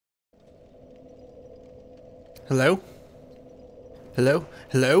Hello? Hello?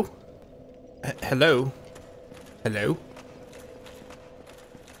 Hello? Hello? Hello?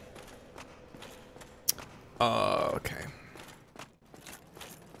 Okay.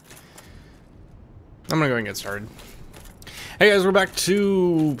 I'm gonna go and get started. Hey guys, we're back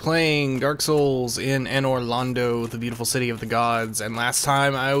to playing Dark Souls in Anor Londo, the beautiful city of the gods, and last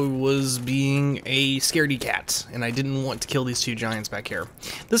time I was being a scaredy cat, and I didn't want to kill these two giants back here.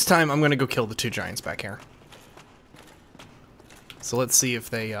 This time I'm gonna go kill the two giants back here. So let's see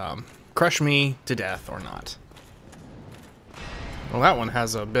if they crush me to death or not. Well, that one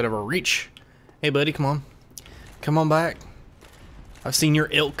has a bit of a reach. Hey buddy, come on. Come on back. I've seen your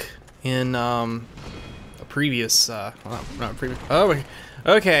ilk in a previous, well, not previous. Oh,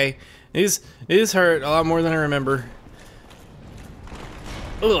 okay. These hurt a lot more than I remember.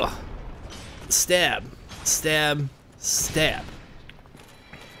 Ugh. Stab. Stab. Stab.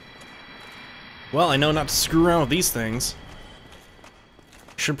 Well, I know not to screw around with these things.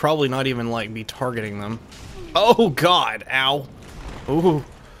 Should probably not even, like, be targeting them. Oh, God. Ow. Ooh.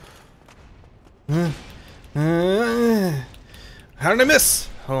 How did I miss?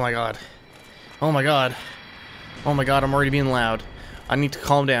 Oh, my God. Oh, my God. Oh, my God. I'm already being loud. I need to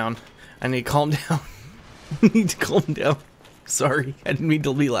calm down. I need to calm down. I need to calm down. Sorry. I didn't mean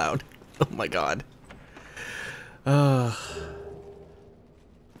to be loud. Oh, my God.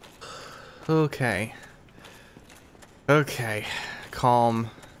 Okay. Okay. Calm.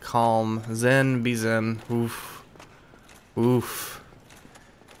 Calm. Zen, be zen. Oof. Oof.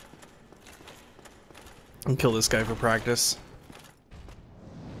 I'll kill this guy for practice.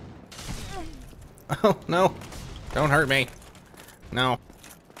 Oh, no. Don't hurt me. No.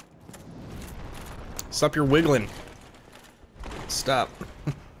 Stop your wiggling. Stop.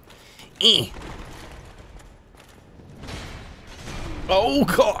 Oh,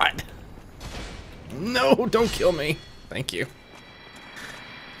 God. No, don't kill me. Thank you.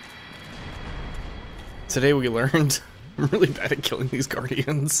 Today we learned I'm really bad at killing these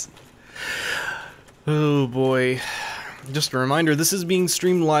guardians. Oh, boy. Just a reminder, this is being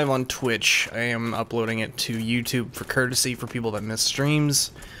streamed live on Twitch. I am uploading it to YouTube for courtesy for people that miss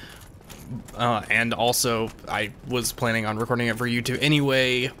streams. And also, I was planning on recording it for YouTube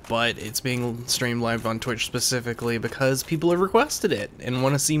anyway, but it's being streamed live on Twitch specifically because people have requested it and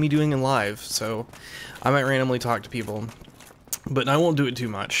want to see me doing it live. So I might randomly talk to people, but I won't do it too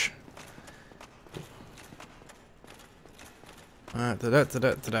much. Alright.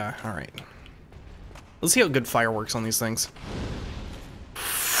 Let's see how good fire works on these things.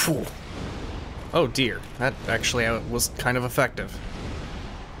 Phew. Oh dear, that actually was kind of effective.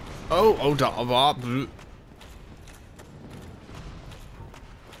 Oh,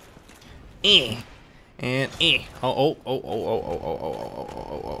 and oh.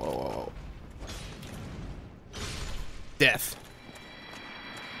 Death.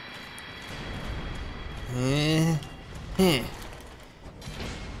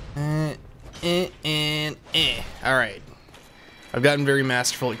 Alright. I've gotten very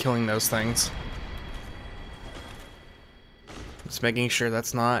masterful at killing those things. Just making sure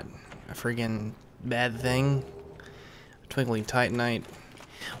that's not a friggin' bad thing. Twinkling Titanite.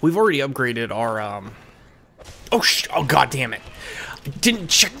 We've already upgraded our, oh, God damn it. I didn't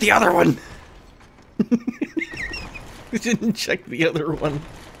check the other one. I didn't check the other one.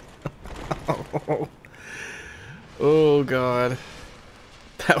 Oh, God.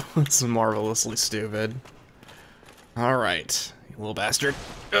 That was marvelously stupid. Alright, you little bastard.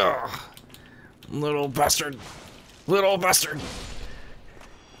 Ugh. Little bastard. Little bastard.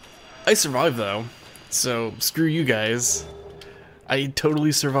 I survived, though. So, screw you guys. I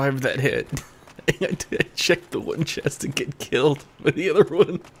totally survived that hit. I checked the one chest to get killed, but the other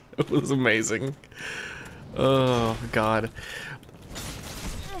one was amazing. Oh, God.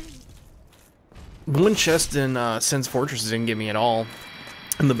 One chest in Sin's Fortress didn't get me at all.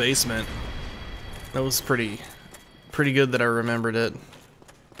 In the basement. That was pretty good that I remembered it.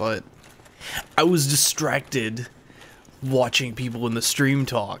 But I was distracted watching people in the stream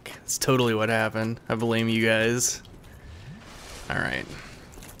talk. It's totally what happened. I blame you guys. Alright.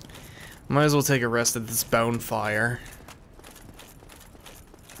 Might as well take a rest at this bonfire.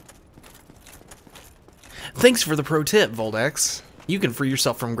 Thanks for the pro tip, Voldex. You can free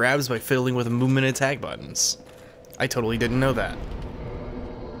yourself from grabs by fiddling with movement attack buttons. I totally didn't know that.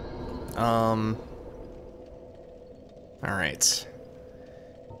 Alright.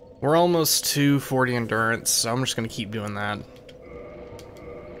 We're almost to 40 endurance, so I'm just gonna keep doing that.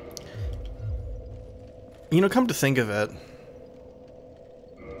 You know, come to think of it.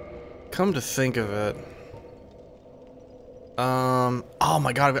 Oh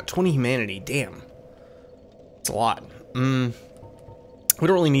my god, I've got 20 humanity, damn. It's a lot. We don't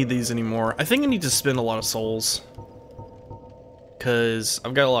really need these anymore. I think I need to spend a lot of souls. Because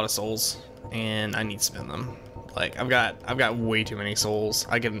I've got a lot of souls, and I need to spend them. Like, I've got way too many souls.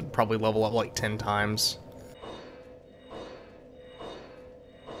 I can probably level up like 10 times.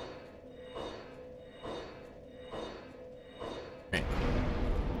 Right.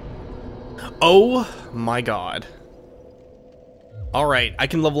 Oh my god. Alright, I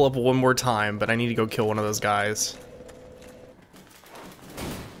can level up one more time, but I need to go kill one of those guys.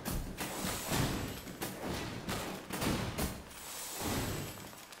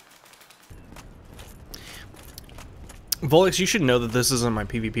 Volix, you should know that this isn't my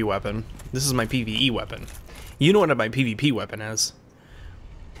PvP weapon. This is my PvE weapon. You know what my PvP weapon is.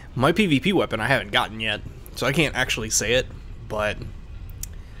 My PvP weapon I haven't gotten yet, so I can't actually say it, but...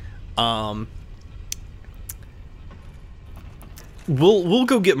 We'll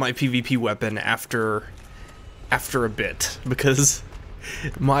go get my PvP weapon after a bit, because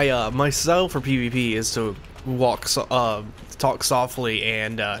my style for PvP is to talk softly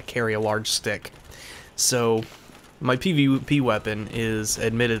and carry a large stick. So my PvP weapon is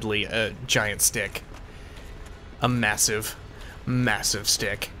admittedly a giant stick, a massive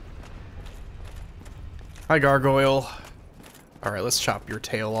stick. Hi, Gargoyle. All right, let's chop your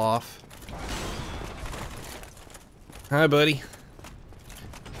tail off. Hi, buddy.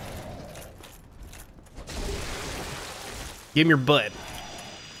 Give him your butt.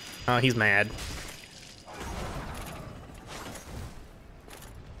 Oh, he's mad.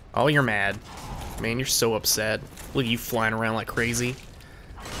 Oh, you're mad. Man, you're so upset. Look at you flying around like crazy.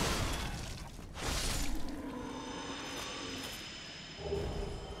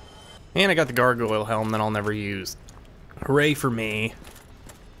 And I got the gargoyle helm that I'll never use. Hooray for me.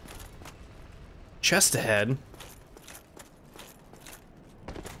 Chest ahead.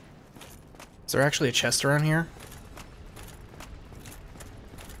 Is there actually a chest around here?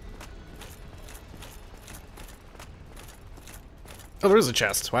 Oh, there is a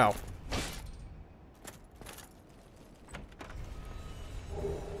chest. Wow.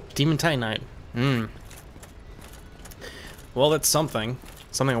 Demon Titanite. Well, that's something.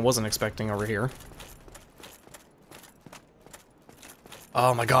 Something I wasn't expecting over here.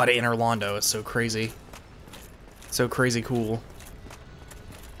 Oh my god, Anor Londo is so crazy. So crazy cool.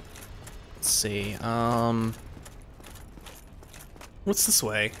 Let's see, what's this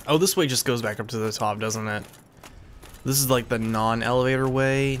way? Oh, this way just goes back up to the top, doesn't it? This is like the non-elevator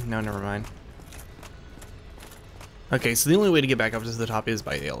way? No, never mind. Okay, so the only way to get back up to the top is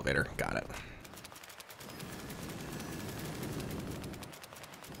by the elevator. Got it.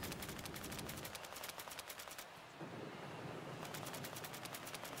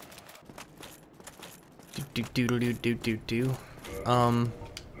 Do.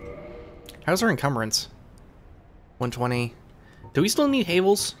 How's our encumbrance? 120. Do we still need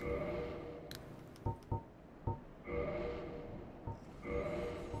Havels?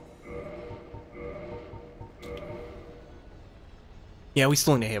 Yeah, we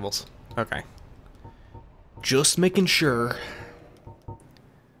still need Havels. Okay. Just making sure. I'm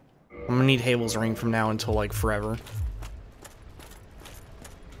gonna need Havel's ring from now until, like, forever.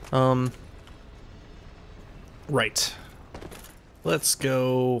 Right. Let's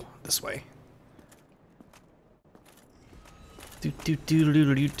go this way.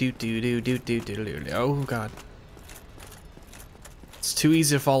 Oh, God. It's too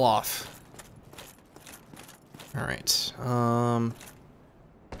easy to fall off. Alright,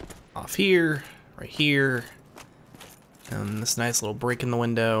 off here, right here, and this nice little break in the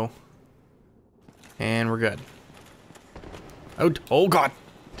window, and we're good. Oh god!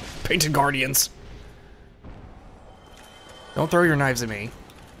 Painted Guardians! Don't throw your knives at me.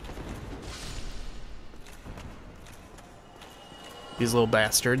 These little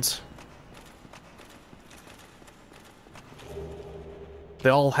bastards. They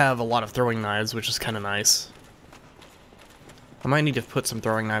all have a lot of throwing knives, which is kind of nice. I might need to put some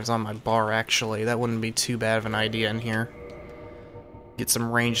throwing knives on my bar, actually. That wouldn't be too bad of an idea in here. Get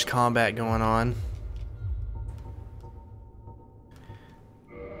some ranged combat going on.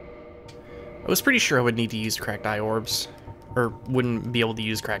 I was pretty sure I would need to use cracked eye orbs. Or wouldn't be able to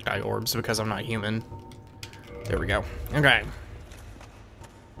use cracked eye orbs because I'm not human. There we go. Okay.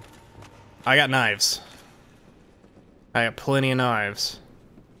 I got knives. I got plenty of knives.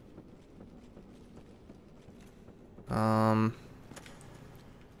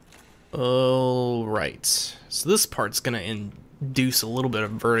 Oh, right. So this part's gonna induce a little bit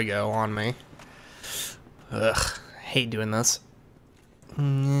of vertigo on me. Ugh, I hate doing this.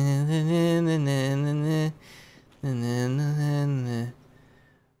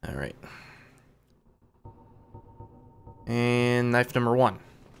 Alright. And knife number 1.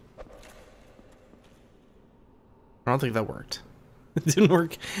 I don't think that worked. It didn't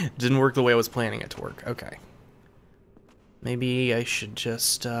work. It didn't work the way I was planning it to work. Okay. Maybe I should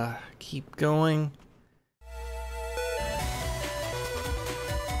just keep going.